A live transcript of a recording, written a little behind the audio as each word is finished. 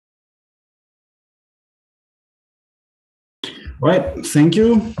Right, thank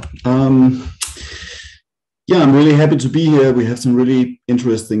you. Yeah, I'm really happy to be here. We have some really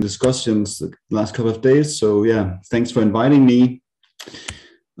interesting discussions the last couple of days. So yeah, thanks for inviting me.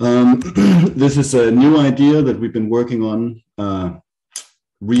 This is a new idea that we've been working on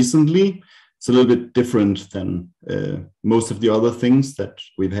recently. It's a little bit different than most of the other things that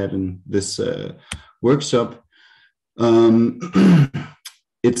we've had in this workshop. The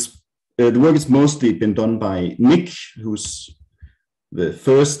work has mostly been done by Nick, who's the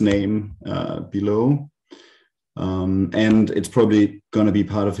first name below, and it's probably going to be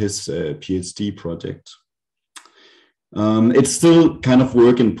part of his PhD project. It's still kind of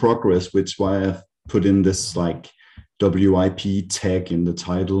work in progress, which is why I've put in this like WIP tag in the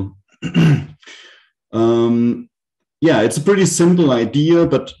title. Yeah, it's a pretty simple idea,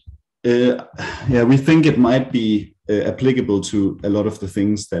 but yeah, we think it might be applicable to a lot of the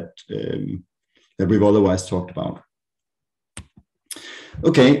things that that we've otherwise talked about.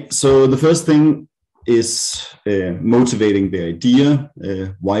 Okay, so the first thing is motivating the idea.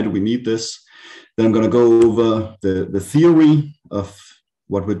 Why do we need this? Then I'm going to go over the theory of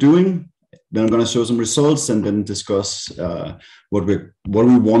what we're doing. Then I'm going to show some results and then discuss what we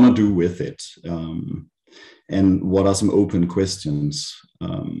want to do with it, and what are some open questions.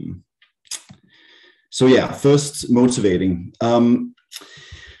 So yeah, first motivating.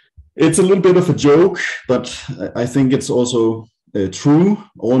 It's a little bit of a joke, but I think it's also true.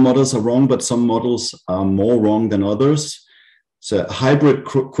 All models are wrong, but some models are more wrong than others. It's a hybrid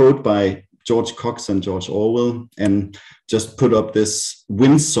quote by George Cox and George Orwell, and just put up this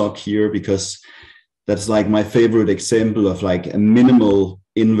windsock here because that's like my favorite example of like a minimal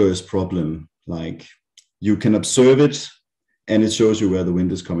inverse problem. Like you can observe it and it shows you where the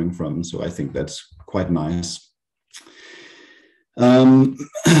wind is coming from. So I think that's quite nice.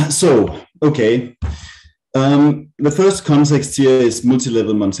 So, okay. The first context here is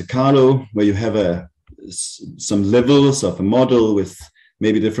multi-level Monte Carlo, where you have some levels of a model with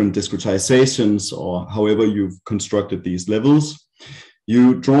maybe different discretizations or however you've constructed these levels.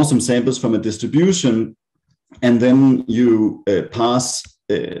 You draw some samples from a distribution, and then you pass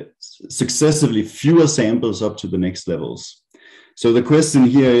successively fewer samples up to the next levels. So the question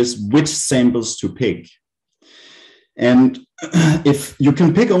here is which samples to pick. And if you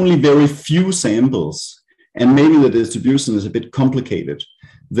can pick only very few samples, and maybe the distribution is a bit complicated,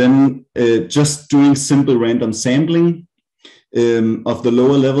 then just doing simple random sampling of the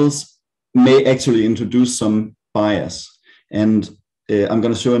lower levels may actually introduce some bias. And I'm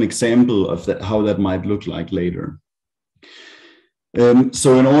going to show an example of that, how that might look like later.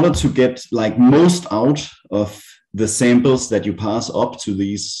 So in order to get like most out of the samples that you pass up to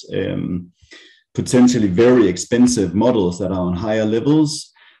these potentially very expensive models that are on higher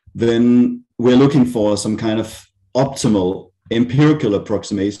levels, then we're looking for some kind of optimal empirical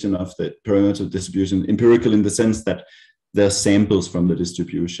approximation of the parameter distribution, empirical in the sense that they're samples from the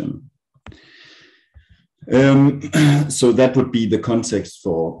distribution. So that would be the context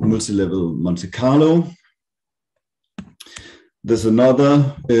for multi-level Monte Carlo. There's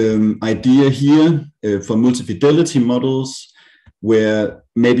another idea here for multi-fidelity models, where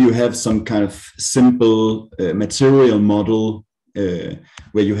maybe you have some kind of simple material model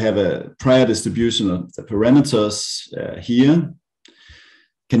where you have a prior distribution of the parameters here.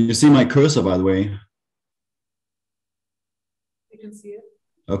 Can you see my cursor, by the way? You can see it.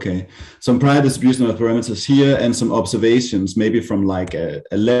 Okay, some prior distribution of parameters here and some observations, maybe from like a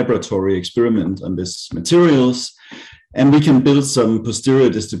laboratory experiment on these materials. And we can build some posterior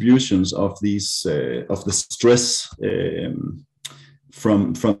distributions of these, of the stress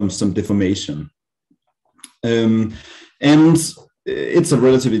from some deformation. And it's a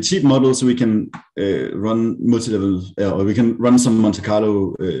relatively cheap model, so we can run multi-level, or we can run some Monte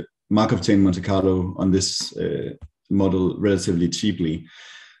Carlo, Markov chain Monte Carlo on this model relatively cheaply.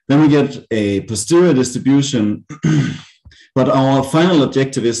 Then we get a posterior distribution, but our final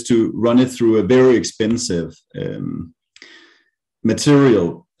objective is to run it through a very expensive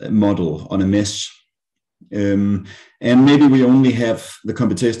material model on a mesh. And maybe we only have the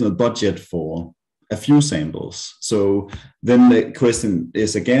computational budget for a few samples. So then the question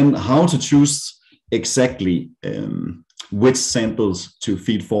is again, how to choose exactly which samples to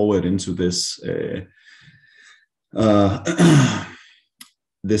feed forward into this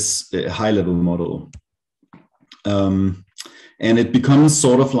this high-level model. And it becomes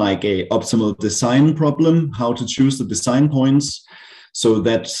sort of like a optimal design problem, how to choose the design points so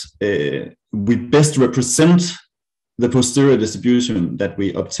that we best represent the posterior distribution that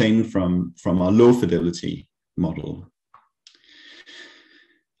we obtain from our low fidelity model.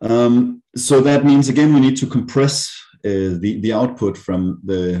 So that means, again, we need to compress the output from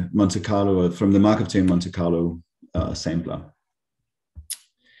the Monte Carlo, from the Markov chain Monte Carlo sampler.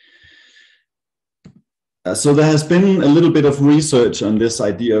 So there has been a little bit of research on this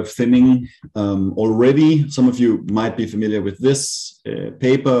idea of thinning already. Some of you might be familiar with this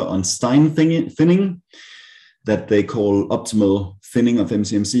paper on Stein thinning that they call optimal thinning of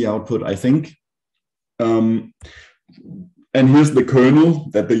MCMC output, I think. And here's the kernel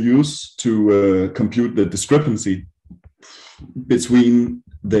that they use to compute the discrepancy between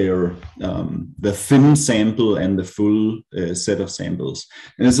their the thin sample and the full set of samples.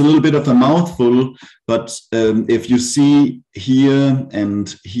 And it's a little bit of a mouthful, but if you see here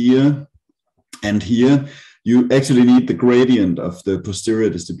and here and here, you actually need the gradient of the posterior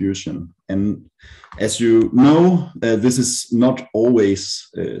distribution. And as you know, this is not always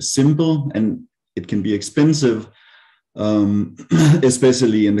simple, and it can be expensive,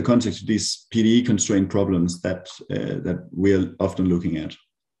 especially in the context of these PDE constraint problems that we're often looking at.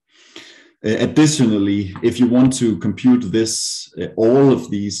 Additionally, if you want to compute this, all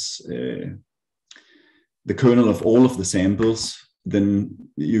of these, the kernel of all of the samples, then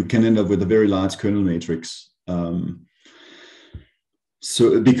you can end up with a very large kernel matrix.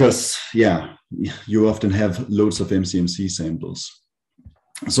 So because, yeah, you often have loads of MCMC samples.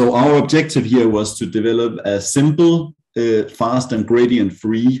 So our objective here was to develop a simple, fast and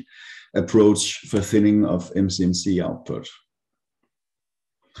gradient-free approach for thinning of MCMC output.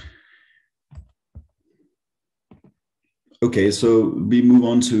 Okay, so we move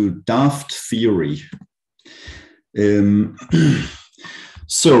on to DaFT theory.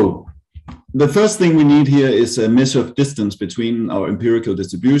 So the first thing we need here is a measure of distance between our empirical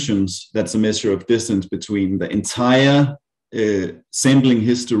distributions. That's a measure of distance between the entire sampling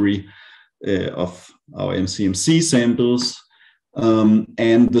history of our MCMC samples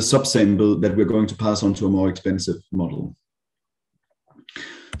and the subsample that we're going to pass on to a more expensive model.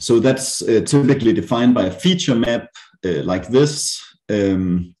 So that's typically defined by a feature map like this.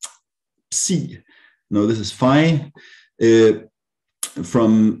 This is phi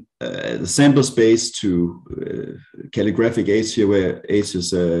from the sample space to calligraphic H here, where H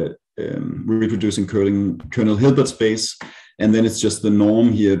is a reproducing kernel Hilbert space. And then it's just the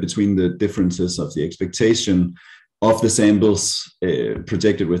norm here between the differences of the expectation of the samples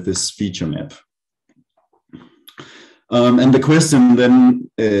projected with this feature map. And the question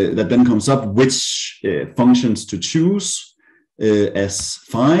then that then comes up, which functions to choose as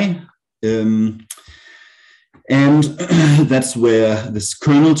phi. And that's where this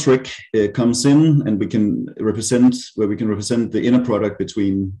kernel trick comes in, and we can represent the inner product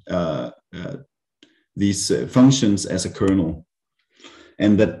between these functions as a kernel.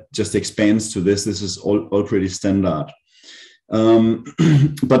 And that just expands to this. This is all pretty standard.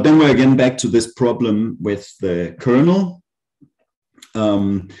 But then we're again back to this problem with the kernel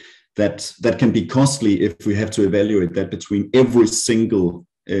that can be costly if we have to evaluate that between every single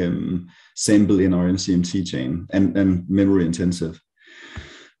sample in our MCMC chain and memory intensive.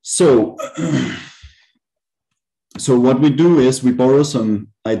 So what we do is we borrow some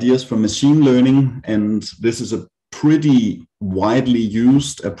ideas from machine learning, and this is a pretty widely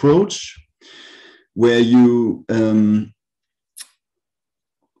used approach where you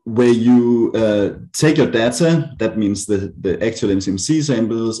take your data, that means the actual MCMC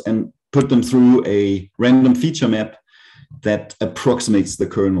samples, and put them through a random feature map that approximates the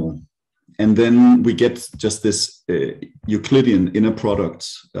kernel. And then we get just this Euclidean inner product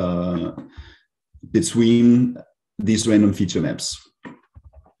between these random feature maps.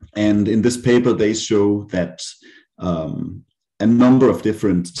 And in this paper, they show that a number of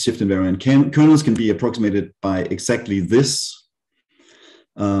different shift-invariant kernels can be approximated by exactly this,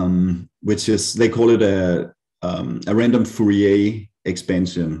 which is, they call it a random Fourier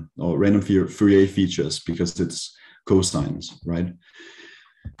expansion, or random Fourier features, because it's cosines, right?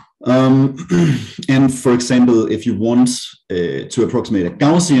 And for example, if you want to approximate a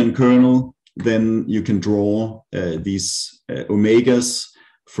Gaussian kernel, then you can draw these omegas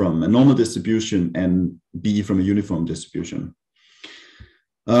from a normal distribution and B from a uniform distribution.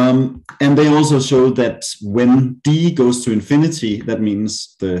 And they also show that when D goes to infinity, that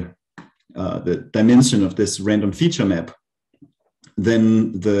means the dimension of this random feature map,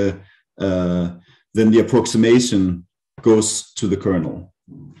 then the approximation goes to the kernel.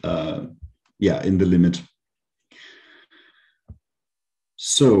 In the limit.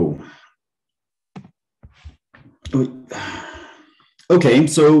 So, okay,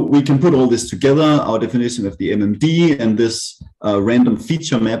 so we can put all this together, our definition of the MMD and this random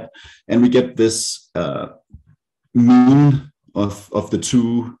feature map, and we get this mean of the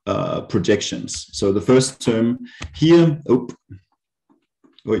two projections. So the first term here,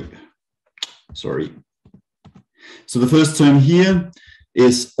 sorry. So the first term here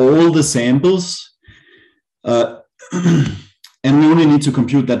is all the samples, and we only need to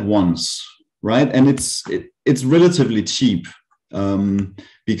compute that once, right? And it's relatively cheap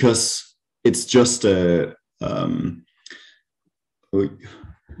because it's just a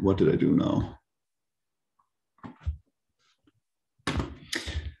what did I do now?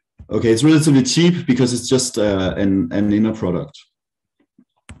 Okay, it's relatively cheap because it's just an inner product.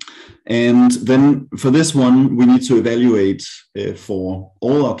 And then for this one, we need to evaluate for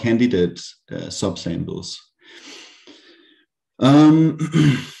all our candidate subsamples.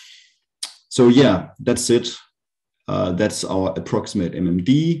 So yeah, that's it. That's our approximate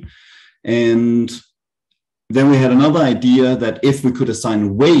MMD. And then we had another idea that if we could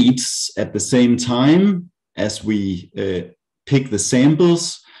assign weights at the same time as we pick the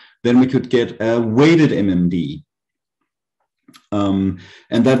samples, then we could get a weighted MMD. And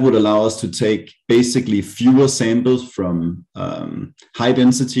that would allow us to take basically fewer samples from high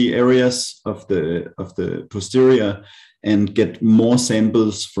density areas of the posterior and get more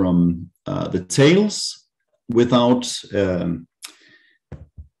samples from the tails without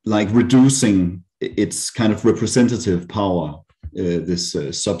like reducing its kind of representative power, this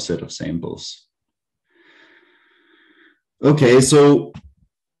subset of samples. Okay, so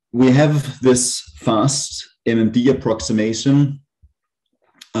we have this fast MMD approximation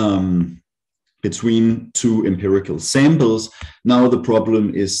between two empirical samples. Now the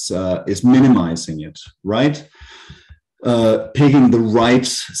problem is minimizing it, right? Picking the right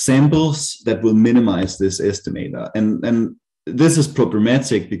samples that will minimize this estimator. And this is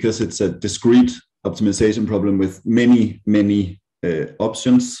problematic because it's a discrete optimization problem with many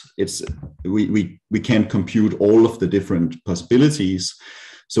options. We can't compute all of the different possibilities.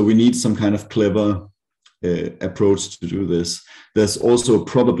 So we need some kind of clever approach to do this. There's also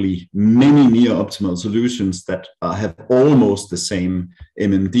probably many near optimal solutions that have almost the same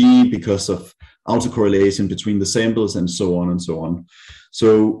MMD because of autocorrelation between the samples and so on and so on.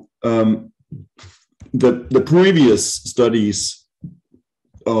 So the previous studies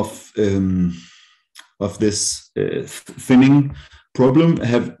of this thinning problem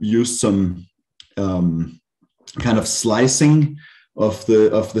have used some kind of slicing of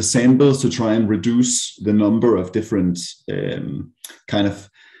the samples to try and reduce the number of different kind of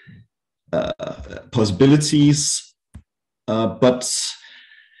possibilities, but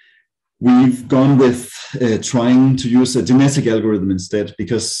we've gone with trying to use a genetic algorithm instead,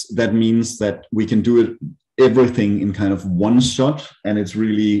 because that means that we can do everything in kind of one shot, and it's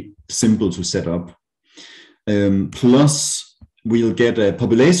really simple to set up. Plus, we'll get a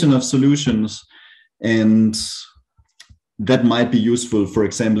population of solutions, and that might be useful, for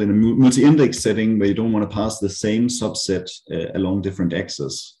example, in a multi-index setting where you don't want to pass the same subset along different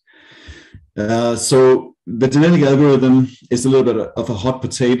axes. So the genetic algorithm is a little bit of a hot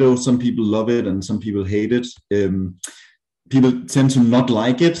potato. Some people love it and some people hate it. People tend to not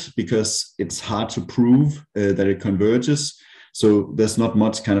like it because it's hard to prove that it converges. So there's not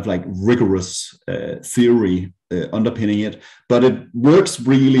much kind of like rigorous theory underpinning it, but it works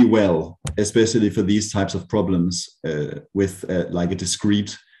really well, especially for these types of problems with like a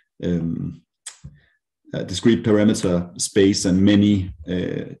discrete parameter space and many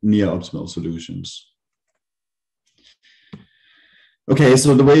near optimal solutions. Okay,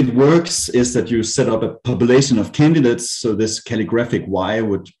 so the way it works is that you set up a population of candidates. So this calligraphic Y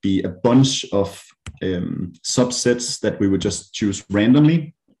would be a bunch of subsets that we would just choose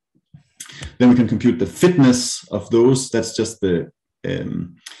randomly. Then we can compute the fitness of those. That's just the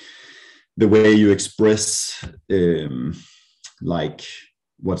way you express like,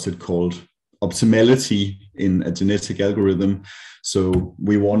 what's it called? Optimality in a genetic algorithm. So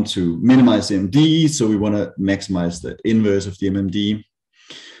we want to minimize the MD, so we want to maximize the inverse of the MMD.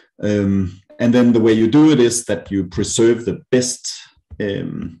 And then the way you do it is that you preserve the best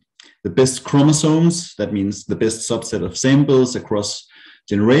chromosomes. That means the best subset of samples across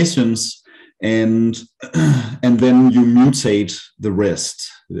generations, and then you mutate the rest.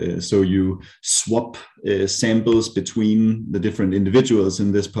 So you swap samples between the different individuals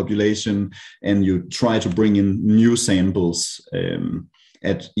in this population, and you try to bring in new samples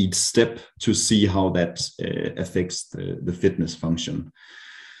at each step to see how that affects the fitness function.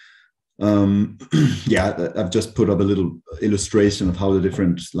 Yeah, I've just put up a little illustration of how the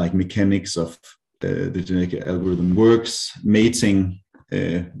different like mechanics of the genetic algorithm works. Mating,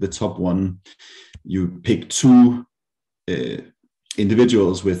 the top one, you pick two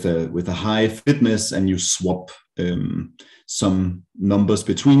individuals with a high fitness and you swap some numbers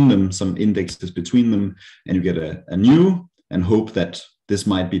between them, some indexes between them, and you get a new and hope that this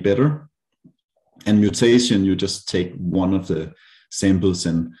might be better. And mutation, you just take one of the samples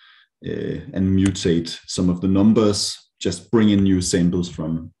and mutate some of the numbers, just bring in new samples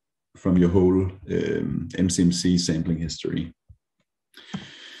from your whole MCMC sampling history.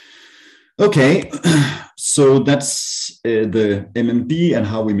 Okay, so that's the MMD and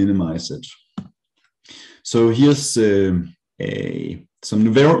how we minimize it. So here's some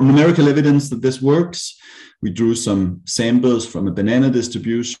numerical evidence that this works. We drew some samples from a banana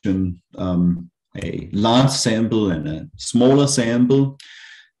distribution, a large sample and a smaller sample.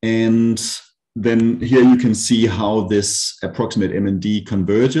 And then here you can see how this approximate MMD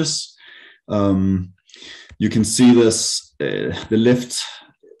converges. You can see this, the left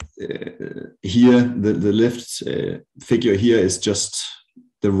here, the left figure here is just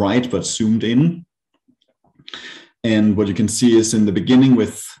the right, but zoomed in. And what you can see is in the beginning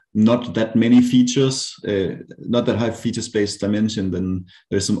with not that many features, not that high feature space dimension, then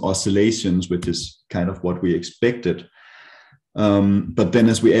there's some oscillations, which is kind of what we expected. But then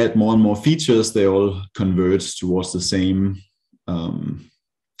as we add more and more features, they all converge towards the same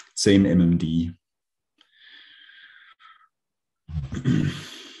MMD.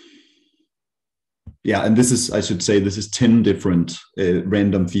 Yeah, and this is, I should say, this is 10 different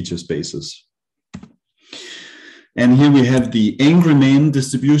random feature spaces. And here we have the angry man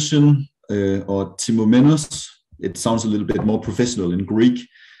distribution, or timomenos. It sounds a little bit more professional in Greek,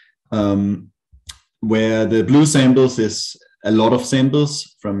 where the blue samples is a lot of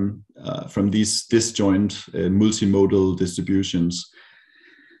samples from these disjoint multimodal distributions.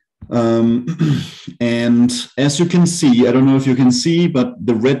 And as you can see, I don't know if you can see, but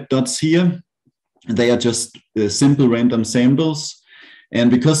the red dots here, they are just simple random samples. And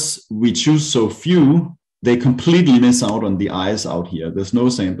because we choose so few, they completely miss out on the eyes out here. There's no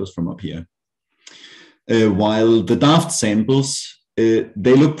samples from up here. While the DaFT samples,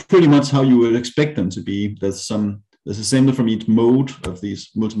 they look pretty much how you would expect them to be. There's a sample from each mode of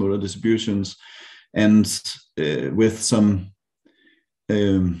these multimodal distributions, and with some,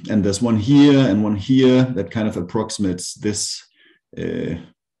 and there's one here and one here that kind of approximates this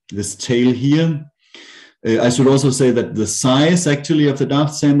this tail here. I should also say that the size actually of the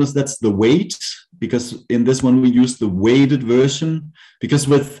DaFT samples, that's the weight, because in this one we use the weighted version, because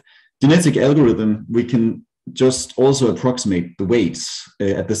with genetic algorithm we can just also approximate the weights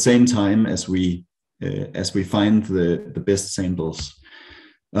at the same time as we find the best samples.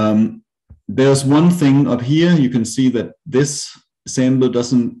 There's one thing up here, you can see that this sample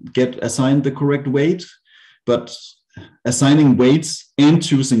doesn't get assigned the correct weight, but assigning weights and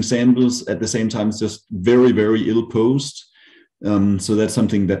choosing samples at the same time is just very, very ill-posed. So that's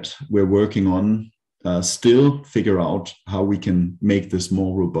something that we're working on, still figure out how we can make this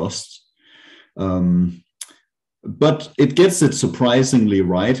more robust. But it gets it surprisingly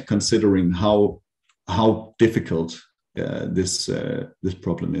right, considering how difficult this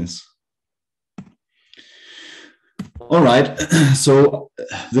problem is. All right, so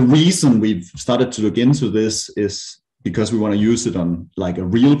the reason we've started to look into this is because we want to use it on like a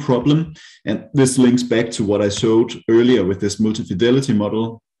real problem. And this links back to what I showed earlier with this multi-fidelity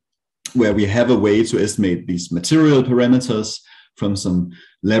model, where we have a way to estimate these material parameters from some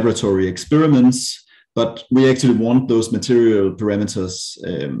laboratory experiments, but we actually want those material parameters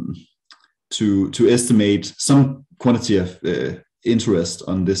to estimate some quantity of interest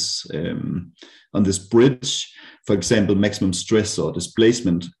on this bridge, for example, maximum stress or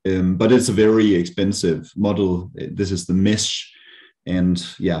displacement, but it's a very expensive model. This is the mesh, and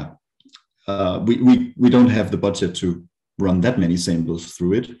yeah, we don't have the budget to run that many samples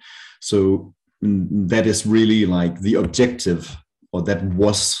through it. So that is really like the objective, or that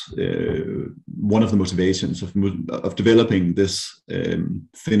was one of the motivations of developing this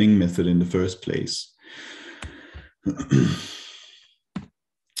thinning method in the first place.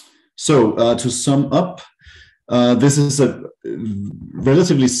 So to sum up, this is a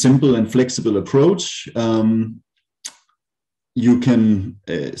relatively simple and flexible approach. You can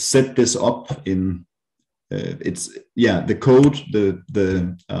set this up in the code,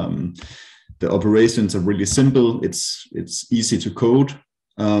 the operations are really simple. It's easy to code.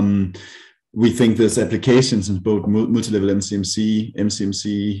 We think there's applications in both multi-level MCMC,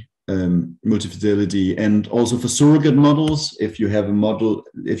 MCMC, multi-fidelity, and also for surrogate models. If you have a model,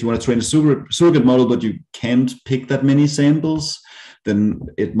 if you want to train a surrogate model, but you can't pick that many samples, then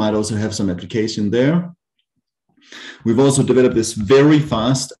it might also have some application there. We've also developed this very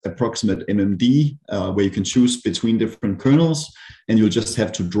fast approximate MMD, where you can choose between different kernels, and you'll just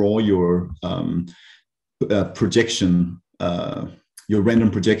have to draw your projection your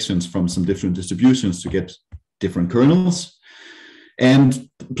random projections from some different distributions to get different kernels. And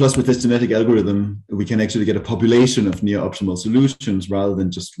plus, with this genetic algorithm, we can actually get a population of near optimal solutions rather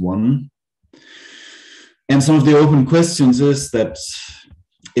than just one. And some of the open questions is that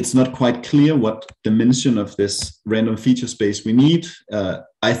it's not quite clear what dimension of this random feature space we need.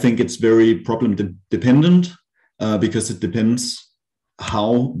 I think it's very problem dependent because it depends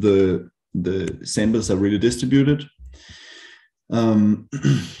how the samples are really distributed.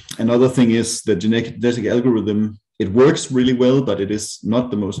 Another thing is the genetic algorithm, it works really well, but it is not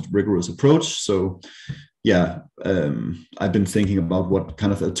the most rigorous approach. So yeah, I've been thinking about what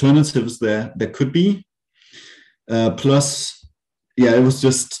kind of alternatives there could be. Plus, yeah, it was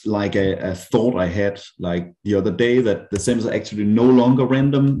just like a thought I had like the other day that the samples are actually no longer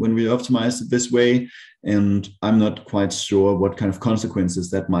random when we optimize it this way. And I'm not quite sure what kind of consequences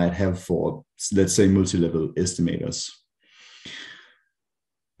that might have for, let's say, multi-level estimators.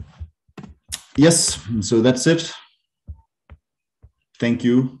 Yes, so that's it. Thank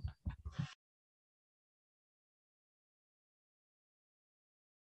you.